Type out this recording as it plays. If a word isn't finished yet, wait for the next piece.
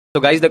So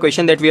guys, the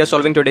question that we are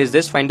solving today is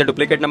this: find the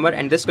duplicate number.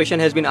 And this question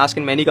has been asked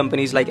in many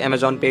companies like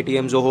Amazon,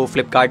 Paytm, Zoho,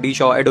 Flipkart,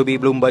 Dshaw, Adobe,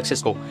 Bloomberg,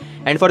 Cisco.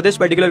 And for this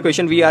particular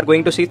question, we are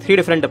going to see 3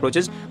 different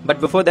approaches. But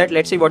before that,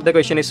 let's see what the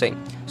question is saying.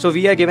 So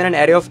we are given an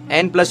array of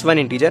n plus 1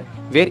 integer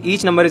where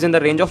each number is in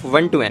the range of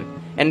 1 to n.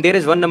 And there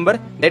is one number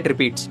that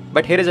repeats.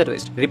 But here is a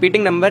twist.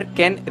 Repeating number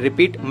can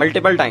repeat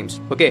multiple times.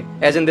 Okay,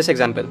 as in this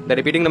example, the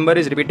repeating number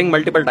is repeating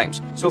multiple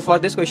times. So for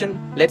this question,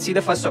 let's see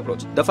the first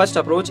approach. The first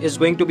approach is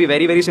going to be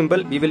very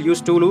simple. We will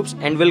use 2 loops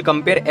and will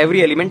compare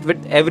every element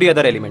with every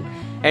other element.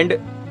 And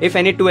if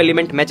any 2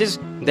 element matches,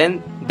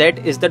 then that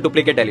is the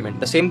duplicate element.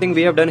 The same thing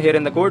we have done here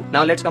in the code.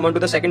 Now let's come on to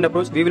the second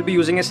approach. We will be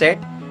using a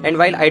set, and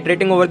while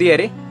iterating over the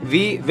array,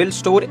 we will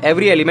store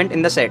every element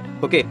in the set.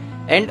 Okay,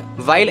 and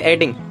while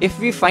adding, if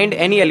we find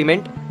any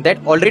element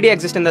that already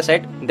exists in the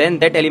set, then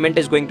that element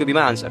is going to be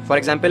my answer. For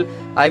example,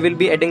 I will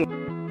be adding,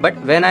 but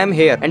when I am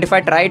here and if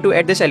I try to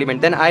add this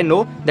element, then I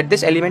know that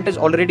this element is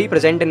already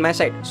present in my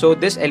set. So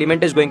this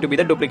element is going to be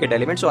the duplicate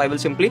element. So I will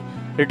simply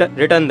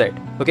return that.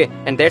 Okay,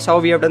 and that's how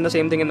we have done the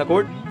same thing in the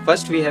code.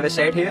 First we have a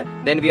set here,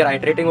 then we are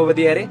iterating over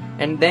the array,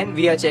 and then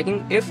we are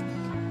checking if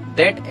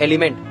that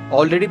element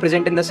already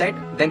present in the set,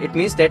 then it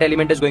means that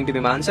element is going to be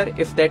my answer.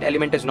 If that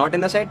element is not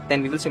in the set,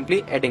 then we will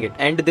simply adding it.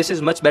 And this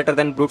is much better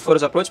than brute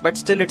force approach, but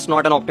still it's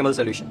not an optimal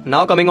solution.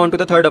 Now coming on to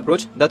the third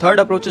approach. The third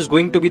approach is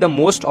going to be the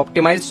most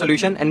optimized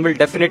solution and will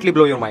definitely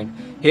blow your mind.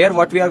 Here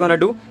what we are gonna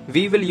do,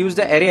 we will use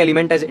the array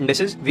element as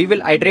indices. We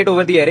will iterate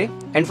over the array,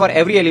 and for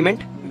every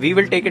element we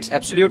will take its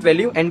absolute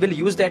value and will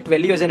use that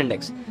value as an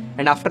index.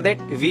 And after that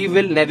we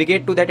will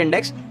navigate to that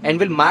index and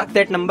will mark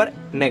that number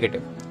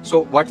negative.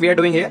 So what we are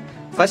doing here,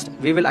 first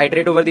we will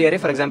iterate over the array.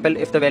 For example,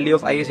 if the value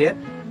of I is here,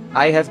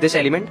 I have this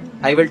element,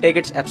 I will take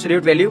its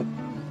absolute value,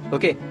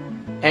 okay,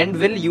 and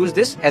will use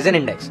this as an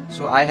index.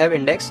 So I have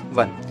index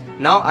 1.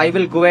 Now I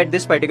will go at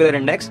this particular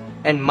index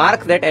and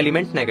mark that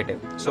element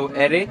negative. So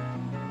array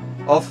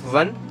of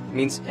 1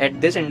 means at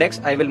this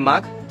index I will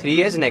mark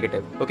 3 as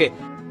negative. Okay,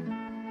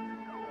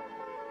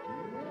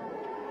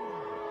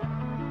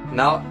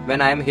 now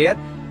when I am here,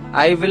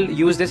 I will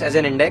use this as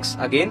an index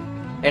again,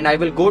 and I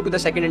will go to the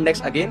second index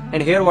again,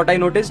 and here what I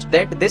noticed,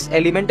 that this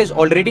element is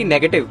already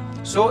negative.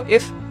 So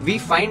if we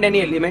find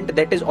any element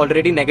that is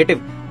already negative,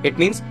 it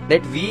means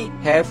that we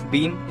have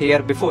been here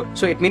before.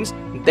 So it means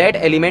that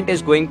element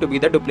is going to be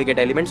the duplicate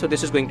element. So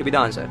this is going to be the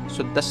answer.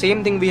 So the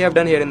same thing we have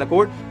done here in the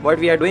code. What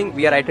we are doing,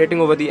 we are iterating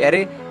over the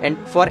array, and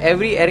for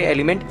every array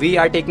element we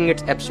are taking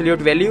its absolute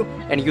value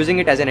and using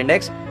it as an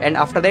index, and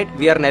after that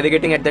we are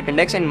navigating at that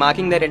index and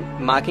marking that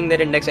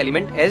index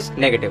element as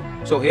negative.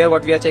 So here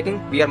what we are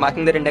checking, we are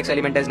marking that index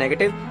element as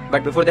negative,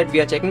 but before that we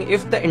are checking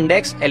if the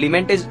index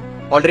element is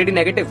already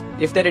negative.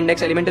 If that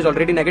index element is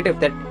already negative,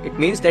 that it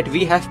means that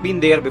we have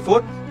been there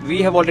before.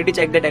 We have already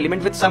checked that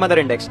element with some other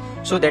index.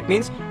 So that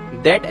means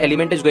that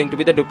element is going to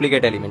be the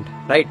duplicate element,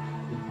 right?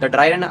 The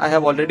dry run I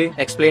have already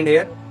explained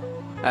here.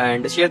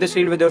 And share this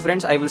field with your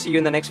friends. I will see you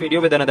in the next video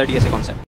with another DSA concept.